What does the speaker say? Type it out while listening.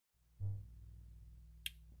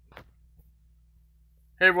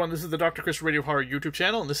Hey everyone, this is the Dr. Chris Radio Horror YouTube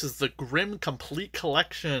channel, and this is the GRIMM Complete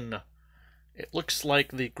collection. It looks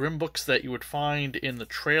like the Grimm books that you would find in the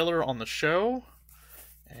trailer on the show,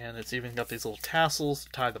 and it's even got these little tassels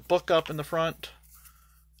to tie the book up in the front.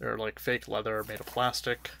 They're like fake leather made of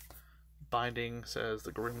plastic. Binding says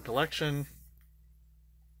the GRIMM collection.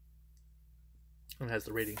 And it has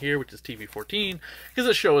the rating here, which is TV-14, because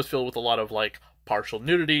the show is filled with a lot of like partial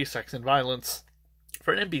nudity, sex, and violence.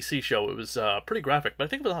 For an NBC show, it was pretty graphic, but I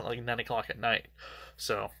think it was on like 9 o'clock at night.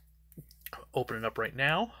 So, open it up right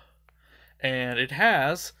now. And it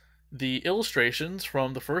has the illustrations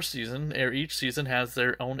from the first season. Each season has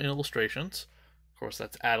their own illustrations. Of course,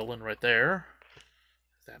 that's Adeline right there.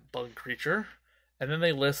 That bug creature. And then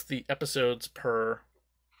they list the episodes per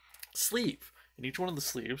sleeve. And each one of the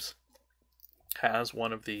sleeves has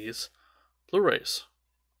one of these Blu-rays.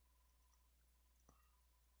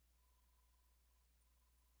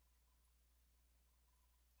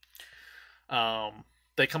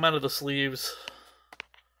 They come out of the sleeves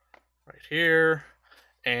right here,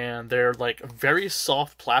 and they're like very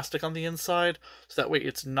soft plastic on the inside, so that way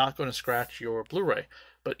it's not going to scratch your Blu-ray.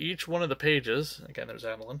 But each one of the pages, again there's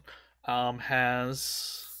Adeline,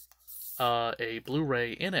 has a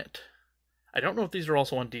Blu-ray in it. I don't know if these are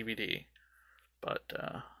also on DVD, but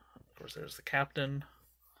of course there's the captain.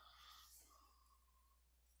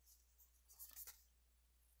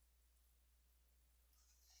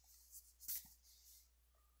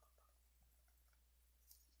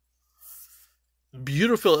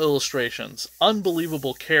 Beautiful illustrations.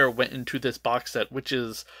 Unbelievable care went into this box set, which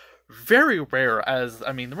is very rare, as,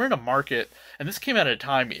 I mean, we're in a market, and this came out at a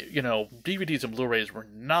time, you know, DVDs and Blu-rays were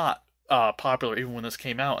not popular even when this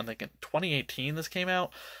came out, and like in 2018 this came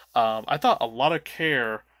out. I thought a lot of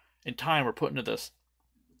care and time were put into this.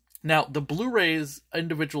 Now, the Blu-rays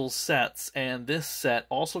individual sets, and this set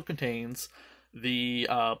also contains the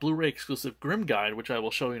Blu-ray exclusive Grimm guide, which I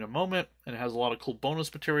will show you in a moment, and it has a lot of cool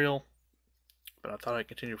bonus material. But I thought I'd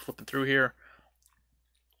continue flipping through here.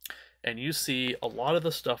 And you see a lot of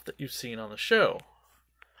the stuff that you've seen on the show.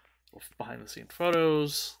 Little behind the scenes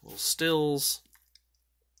photos, little stills.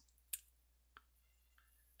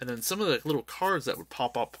 And then some of the little cards that would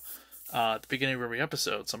pop up at the beginning of every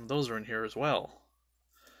episode. Some of those are in here as well.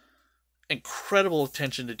 Incredible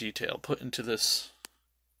attention to detail put into this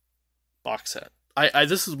box set.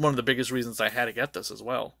 This is one of the biggest reasons I had to get this as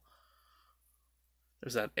well.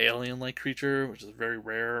 There's that alien-like creature, which is very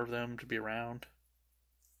rare of them to be around.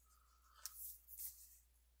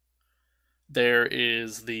 There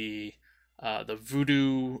is the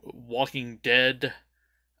Voodoo Walking Dead,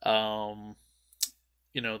 you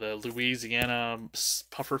know, the Louisiana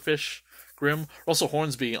pufferfish Grimm. Also,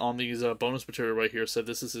 Hornsby on these bonus material right here said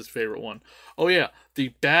this is his favorite one. Oh yeah,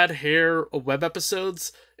 the Bad Hair web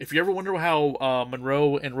episodes. If you ever wonder how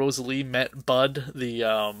Monroe and Rosalie met Bud,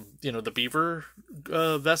 the you know, the beaver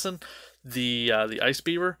Vesson, the ice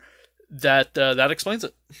beaver, that explains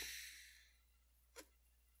it.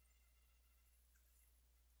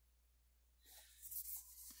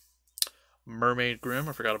 Mermaid Grimm,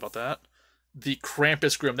 I forgot about that. The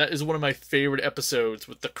Krampus Grimm, that is one of my favorite episodes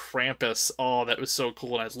with the Krampus. Oh, that was so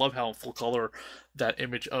cool, and I love how in full color that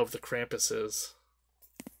image of the Krampus is.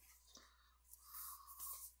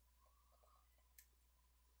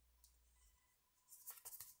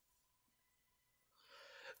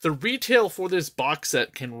 The retail for this box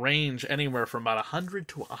set can range anywhere from about $100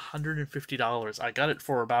 to $150. I got it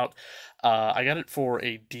for about, I got it for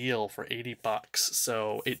a deal for $80.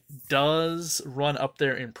 So it does run up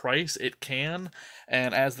there in price. It can,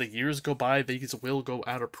 and as the years go by, these will go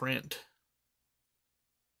out of print.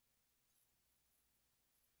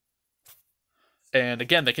 And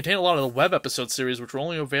again, they contain a lot of the web episode series, which were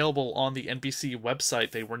only available on the NBC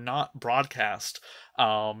website. They were not broadcast.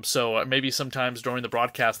 So maybe sometimes during the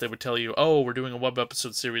broadcast, they would tell you, oh, we're doing a web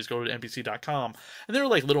episode series, go to NBC.com. And they were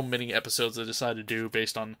like little mini episodes they decided to do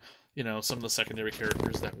based on, you know, some of the secondary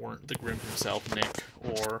characters that weren't the Grimm himself, Nick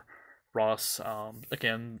or Ross.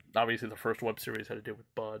 Again, obviously the first web series had to do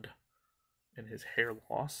with Bud and his hair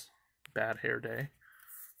loss. Bad hair day.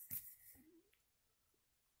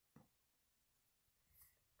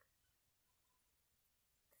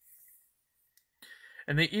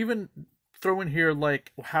 And they even throw in here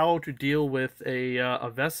like how to deal with a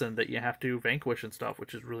Vesson that you have to vanquish and stuff,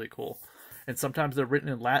 which is really cool. And sometimes they're written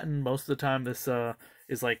in Latin. Most of the time, this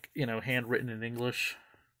is like, you know, handwritten in English.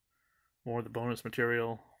 More of the bonus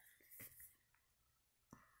material.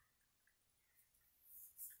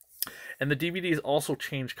 And the DVDs also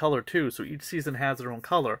change color too, so each season has their own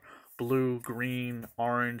color. Blue, green,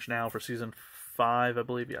 orange now for season 5, I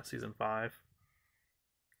believe. Yeah, season 5.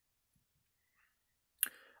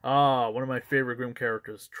 Ah, one of my favorite Grimm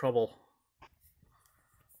characters, Trouble.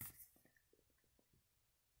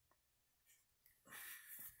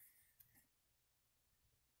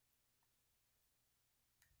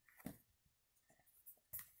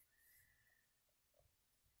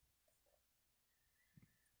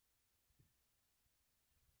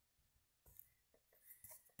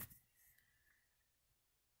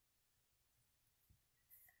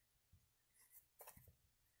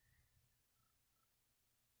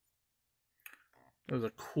 It was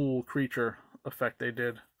a cool creature effect they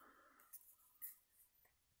did.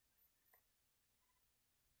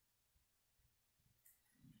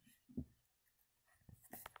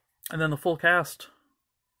 And then the full cast.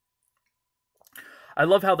 I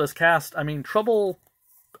love how this cast, I mean, Trouble,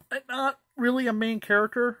 not really a main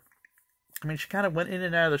character. I mean, she kind of went in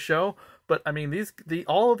and out of the show, but I mean,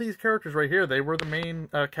 all of these characters right here, they were the main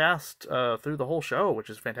cast through the whole show, which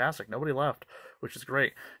is fantastic. Nobody left, which is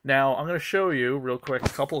great. Now, I'm going to show you real quick a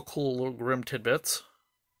couple of cool little Grimm tidbits.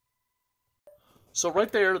 So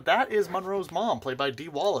right there, that is Monroe's mom, played by Dee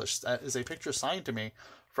Wallace. That is a picture signed to me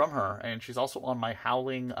from her, and she's also on my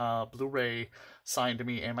Howling Blu-ray signed to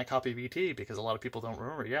me and my copy of E.T., because a lot of people don't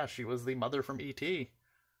remember. Yeah, she was the mother from E.T.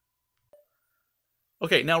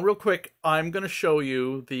 Okay, now real quick, I'm going to show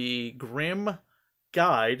you the Grimm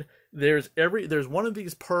guide. There's one of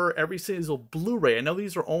these per every single Blu-ray. I know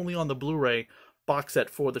these are only on the Blu-ray box set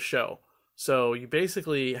for the show. So you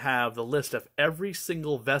basically have the list of every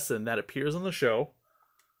single Vesson that appears on the show.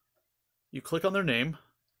 You click on their name,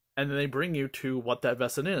 and then they bring you to what that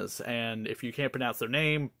Vesson is. And if you can't pronounce their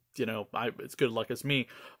name, you know, it's good luck as me.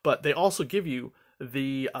 But they also give you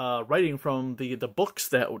the writing from the books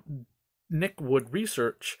that Nick would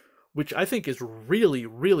research, which I think is really,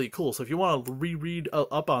 really cool. So if you want to reread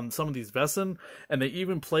up on some of these Vesson, and they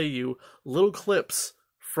even play you little clips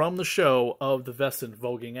from the show of the Vesson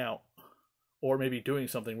voguing out, or maybe doing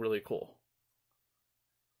something really cool.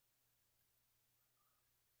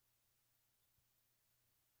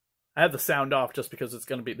 I have the sound off just because it's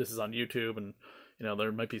going to be, this is on YouTube, and you know,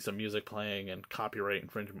 there might be some music playing and copyright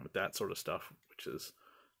infringement with that sort of stuff, which is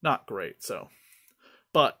not great. So,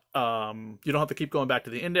 but you don't have to keep going back to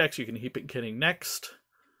the index. You can keep hitting next,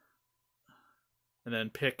 and then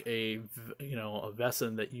pick a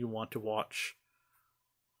Vesson that you want to watch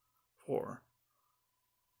for.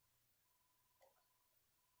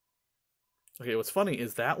 Okay, what's funny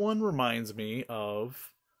is that one reminds me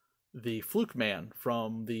of the Fluke Man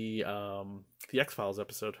from the X-Files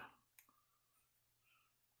episode.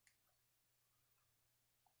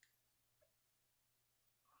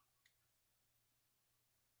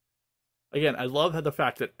 Again, I love how the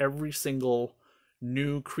fact that every single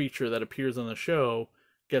new creature that appears on the show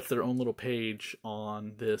gets their own little page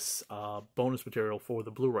on this bonus material for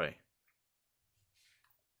the Blu-ray.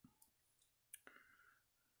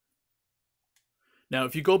 Now,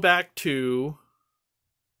 if you go back to...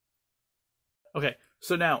 Okay,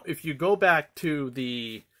 so now, if you go back to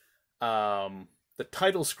the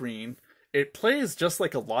title screen, it plays just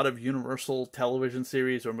like a lot of Universal television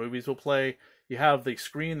series or movies will play. You have the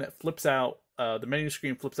screen that flips out, the menu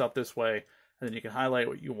screen flips out this way, and then you can highlight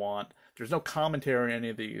what you want. There's no commentary on any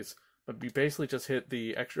of these, but you basically just hit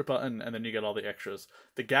the extra button, and then you get all the extras.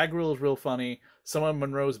 The gag reel is real funny. Some of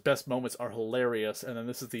Monroe's best moments are hilarious, and then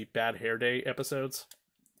this is the Bad Hair Day episodes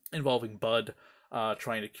involving Bud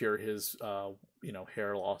trying to cure his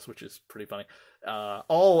hair loss, which is pretty funny.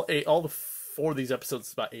 All the 4 of these episodes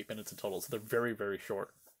is about 8 minutes in total, so they're very, very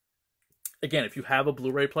short. Again, if you have a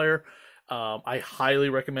Blu-ray player, I highly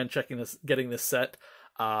recommend getting this set.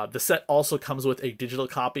 The set also comes with a digital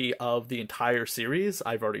copy of the entire series.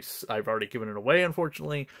 I've already given it away,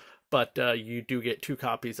 unfortunately, but you do get 2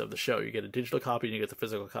 copies of the show. You get a digital copy and you get the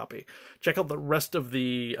physical copy. Check out the rest of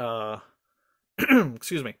the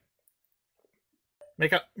excuse me.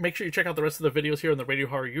 Make sure you check out the rest of the videos here on the Radio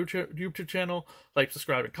Horror YouTube channel. Like,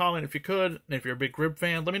 subscribe, and comment if you could. And if you're a big Grimm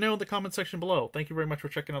fan, let me know in the comment section below. Thank you very much for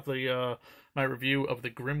checking out my review of the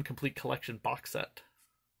Grimm Complete Collection box set.